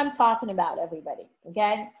 Here's what I'm talking about, everybody,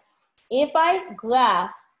 okay? If I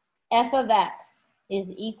graph f of x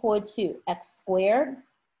is equal to x squared,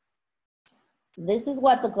 this is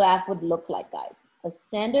what the graph would look like, guys. A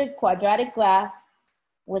standard quadratic graph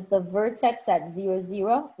with the vertex at 0,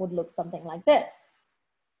 0 would look something like this.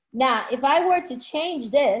 Now, if I were to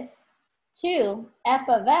change this to f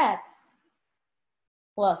of x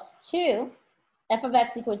plus 2, f of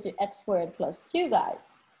x equals to x squared plus 2,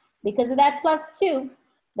 guys. Because of that plus 2,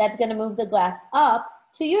 that's going to move the graph up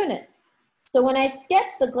 2 units. So when I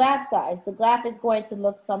sketch the graph, guys, the graph is going to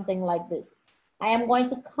look something like this. I am going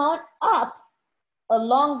to count up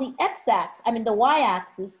along the x-axis, I mean the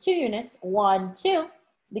y-axis, 2 units, 1, 2,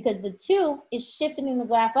 because the 2 is shifting the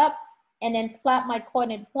graph up, and then plot my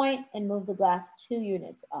coordinate point and move the graph 2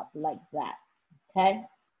 units up like that, okay?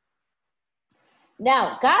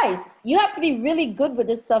 Now, guys, you have to be really good with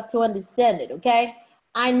this stuff to understand it, okay?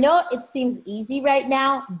 I know it seems easy right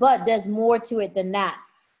now, but there's more to it than that.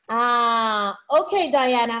 Okay,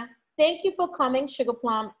 Diana, thank you for coming, Sugar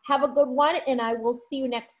Plum. Have a good one, and I will see you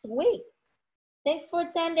next week. Thanks for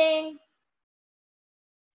attending.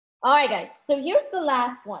 All right, guys, so here's the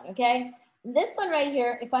last one, okay? This one right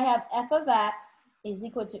here, if I have f of x is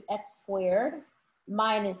equal to x squared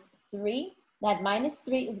minus 3, that minus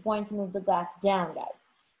 3 is going to move the graph down, guys.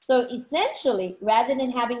 So essentially, rather than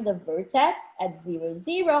having the vertex at 0,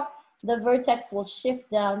 0, the vertex will shift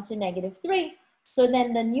down to negative 3. So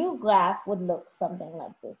then the new graph would look something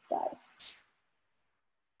like this, guys.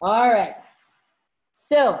 All right.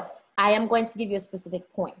 So I am going to give you a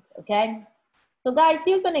specific point, okay? So guys,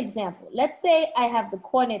 here's an example. Let's say I have the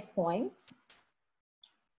coordinate point.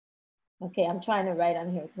 Okay, I'm trying to write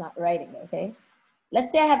on here. It's not writing, okay?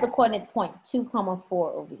 Let's say I have the coordinate point 2,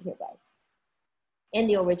 4 over here, guys, in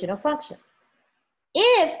the original function.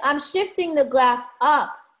 If I'm shifting the graph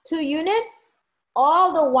up 2 units,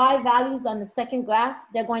 all the y values on the second graph,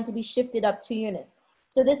 they're going to be shifted up 2 units.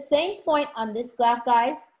 So the same point on this graph,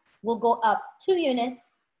 guys, will go up 2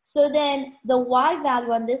 units. So then the y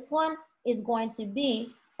value on this one is going to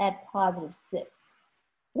be at +6.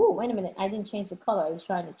 Ooh, wait a minute, I didn't change the color. I was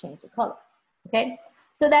trying to change the color, okay?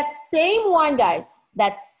 So that same one, guys,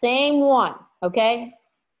 that same one, okay,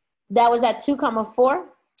 that was at 2, 4,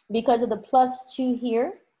 because of the +2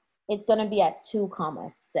 here, it's gonna be at 2,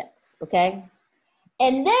 6, okay?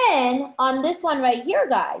 And then on this one right here,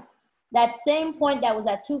 guys, that same point that was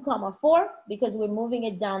at 2, 4, because we're moving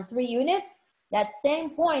it down 3 units, that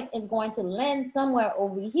same point is going to land somewhere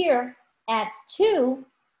over here at 2,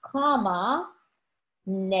 +1.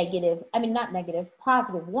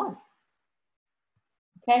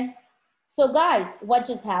 Okay? So guys, what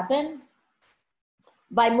just happened?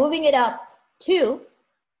 By moving it up 2,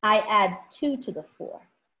 I add 2 to the 4.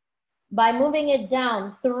 By moving it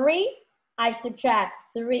down 3, I subtract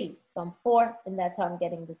 3 from 4, and that's how I'm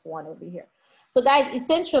getting this 1 over here. So guys,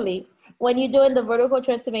 essentially, when you're doing the vertical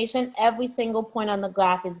transformation, every single point on the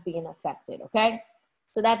graph is being affected, okay?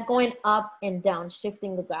 So that's going up and down,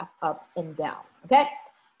 shifting the graph up and down, okay?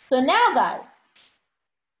 So now, guys,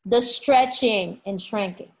 the stretching and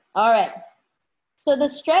shrinking. All right. So the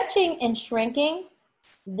stretching and shrinking,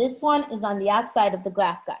 this one is on the outside of the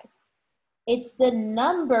graph, guys. It's the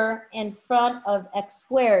number in front of x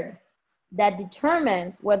squared that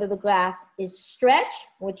determines whether the graph is stretched,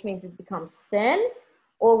 which means it becomes thin,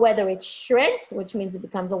 or whether it shrinks, which means it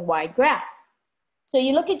becomes a wide graph. So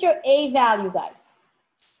you look at your A value, guys.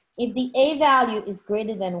 If the A value is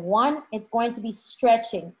greater than 1, it's going to be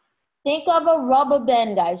stretching. Think of a rubber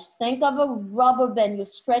band, guys. Think of a rubber band. You're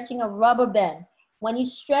stretching a rubber band. When you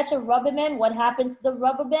stretch a rubber band, what happens to the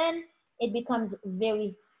rubber band? It becomes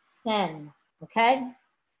very thin, okay?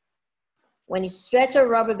 When you stretch a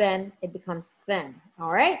rubber band, it becomes thin,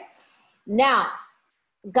 all right? Now,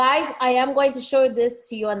 guys, I am going to show this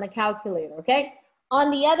to you on the calculator, okay? On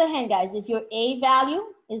the other hand, guys, if your A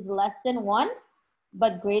value is less than 1,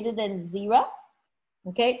 but greater than 0,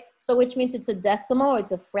 okay? So which means it's a decimal,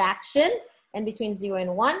 it's a fraction, and between 0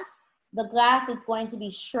 and 1, the graph is going to be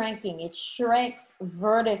shrinking. It shrinks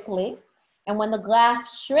vertically. And when the graph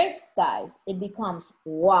shrinks, guys, it becomes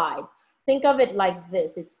wide. Think of it like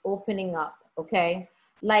this. It's opening up, okay?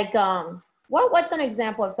 Like, what's an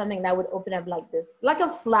example of something that would open up like this? Like a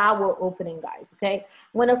flower opening, guys, okay?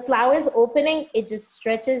 When a flower is opening, it just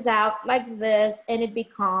stretches out like this and it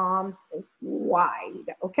becomes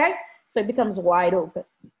wide, okay? So it becomes wide open.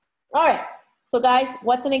 All right, so guys,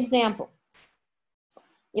 what's an example?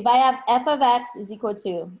 If I have f of x is equal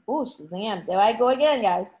to, ooh, shazam, there I go again,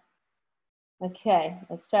 guys. Okay,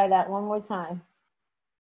 let's try that one more time.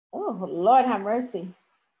 Oh, Lord have mercy.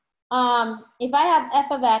 If I have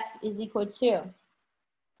f of x is equal to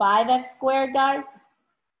 5x squared, guys,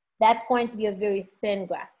 that's going to be a very thin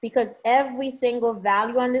graph because every single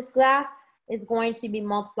value on this graph is going to be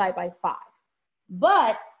multiplied by 5.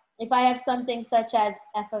 But if I have something such as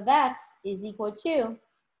f of x is equal to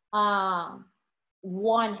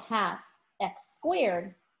 1/2 x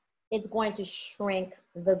squared, it's going to shrink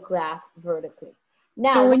the graph vertically.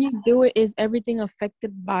 Now, so when you do it, is everything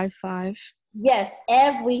affected by 5? Yes,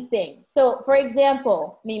 everything. So for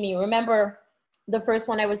example, Mimi, remember the first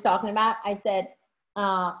one I was talking about? I said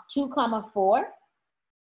 2, 4.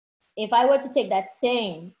 If I were to take that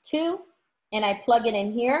same 2 and I plug it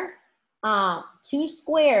in here, 2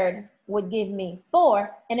 squared would give me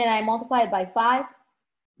 4, and then I multiply it by 5.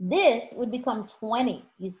 This would become 20,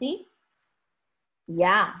 you see?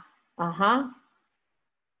 Yeah,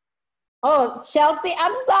 Oh, Chelsea,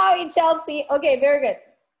 I'm sorry, Chelsea. Okay, very good.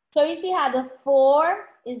 So you see how the 4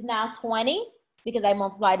 is now 20 because I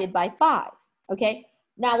multiplied it by 5, okay?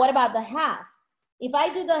 Now what about the half? If I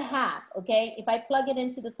do the half, okay, if I plug it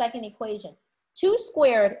into the second equation, 2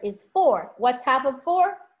 squared is 4. What's half of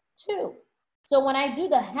 4? 2. So when I do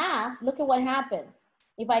the half, look at what happens.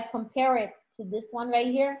 If I compare it to this one right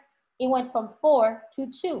here, it went from 4 to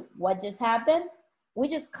 2. What just happened? We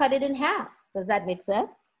just cut it in half. Does that make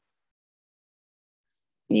sense?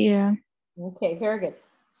 Yeah. Okay, very good.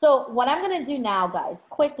 So what I'm gonna do now, guys,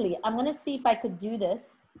 quickly, I'm gonna see if I could do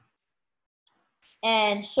this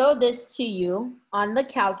and show this to you on the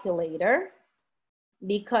calculator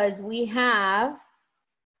because we have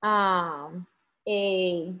all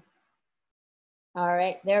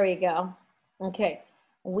right, there we go. Okay,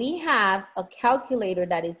 we have a calculator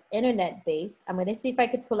that is internet-based. I'm gonna see if I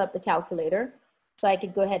could pull up the calculator so I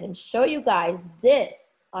could go ahead and show you guys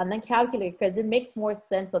this on the calculator because it makes more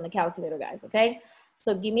sense on the calculator, guys, okay?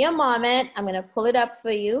 So give me a moment. I'm gonna pull it up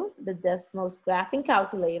for you, the Desmos graphing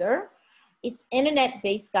calculator. It's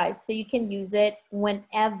internet-based, guys, so you can use it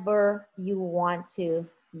whenever you want to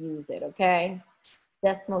use it, okay?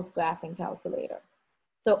 Desmos graphing calculator.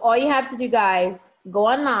 So all you have to do, guys, go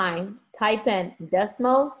online, type in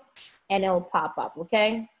Desmos, and it'll pop up,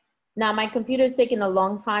 okay? Now, my computer is taking a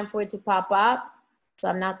long time for it to pop up, so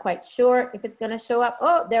I'm not quite sure if it's gonna show up.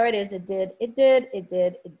 Oh, there it is, it did.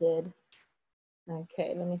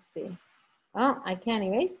 Okay, let me see. Oh, I can't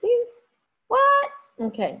erase these? What?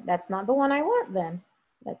 Okay, that's not the one I want then.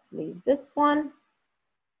 Let's leave this one.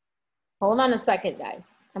 Hold on a second,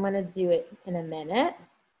 guys. I'm gonna do it in a minute.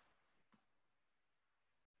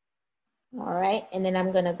 All right, and then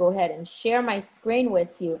I'm gonna go ahead and share my screen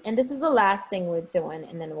with you. And this is the last thing we're doing,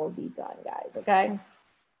 and then we'll be done, guys, okay?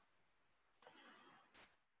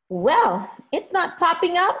 Well, it's not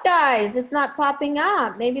popping up, guys. It's not popping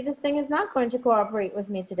up. Maybe this thing is not going to cooperate with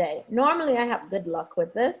me today. Normally, I have good luck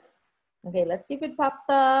with this. Okay, let's see if it pops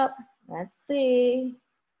up. Let's see.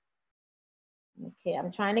 Okay,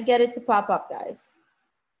 I'm trying to get it to pop up, guys.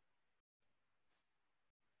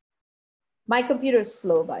 My computer is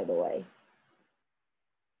slow, by the way.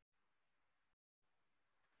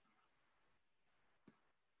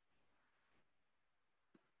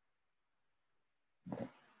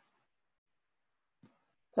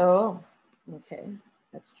 Oh, okay.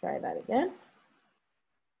 Let's try that again.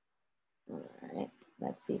 All right,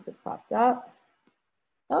 let's see if it popped up.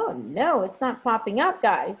 Oh no, it's not popping up,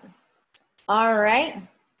 guys. All right.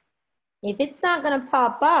 If it's not gonna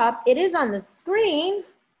pop up, it is on the screen,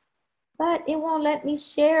 but it won't let me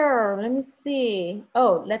share. Let me see.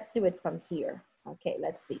 Oh, let's do it from here. Okay,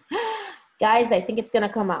 let's see. Guys, I think it's gonna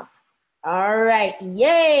come up. All right,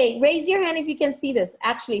 yay. Raise your hand if you can see this.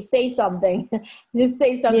 Actually, say something. Just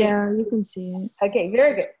say something. Yeah, you can see it. Okay,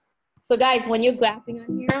 very good. So guys, when you're graphing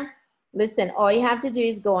on here, listen, all you have to do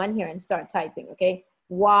is go on here and start typing, okay?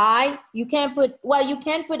 Y, you can't put, well, you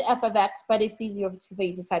can put f of x, but it's easier for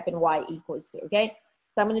you to type in y equals to, okay?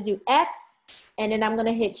 So I'm gonna do x, and then I'm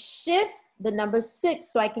gonna hit shift, the number 6,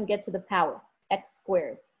 so I can get to the power, x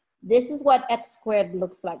squared. This is what x squared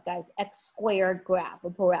looks like, guys, x squared graph,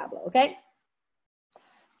 a parabola, okay?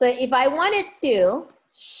 So if I wanted to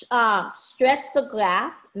stretch the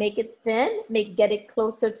graph, make it thin, get it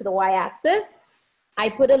closer to the y-axis, I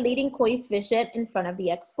put a leading coefficient in front of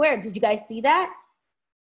the x squared. Did you guys see that?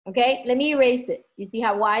 Okay, let me erase it. You see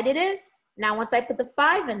how wide it is? Now, once I put the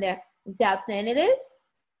 5 in there, you see how thin it is?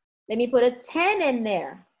 Let me put a 10 in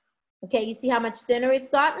there. Okay, you see how much thinner it's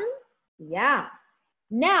gotten? Yeah.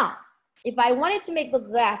 Now, if I wanted to make the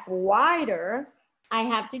graph wider, I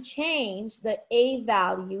have to change the a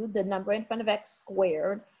value, the number in front of x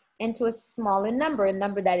squared, into a smaller number, a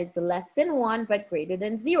number that is less than 1 but greater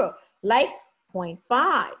than 0, like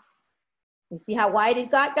 0.5. You see how wide it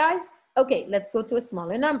got, guys? Okay, let's go to a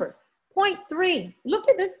smaller number. 0.3. Look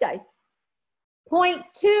at this, guys.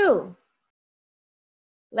 0.2.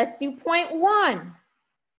 Let's do 0.1.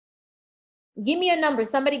 Give me a number.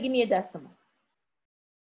 Somebody give me a decimal.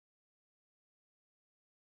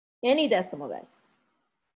 Any decimal, guys.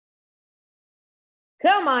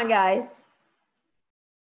 Come on, guys.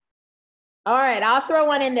 All right, I'll throw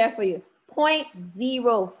one in there for you.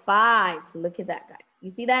 0.05. Look at that, guys. You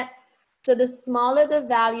see that? So the smaller the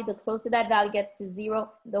value, the closer that value gets to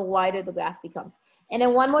 0, the wider the graph becomes. And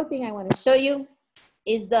then one more thing I want to show you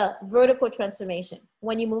is the vertical transformation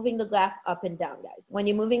when you're moving the graph up and down, guys. When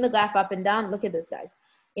you're moving the graph up and down, look at this, guys.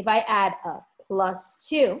 If I add a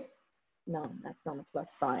 +2, no, that's not a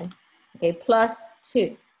plus sign. Okay,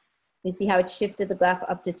 +2. You see how it shifted the graph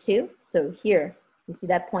up to 2? So here, you see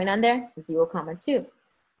that point on there? 0,2.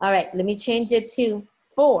 All right, let me change it to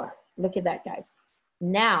 4. Look at that, guys.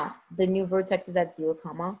 Now, the new vertex is at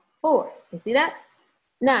 0,4. You see that?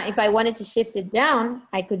 Now, if I wanted to shift it down,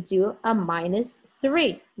 I could do a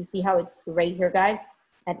 -3. You see how it's right here, guys?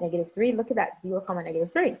 At -3, look at that,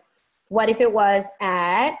 0,3. What if it was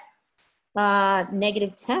at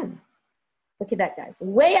 -10? Look at that, guys.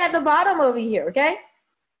 Way at the bottom over here, okay?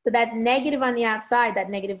 So that negative on the outside, that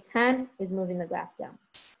 -10 is moving the graph down.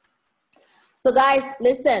 So guys,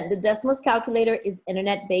 listen, the Desmos calculator is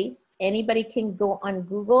internet-based. Anybody can go on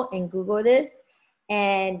Google and Google this,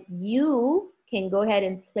 and you can go ahead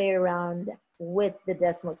and play around with the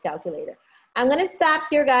Desmos calculator. I'm gonna stop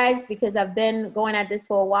here, guys, because I've been going at this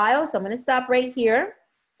for a while, so I'm gonna stop right here.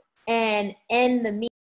 and n the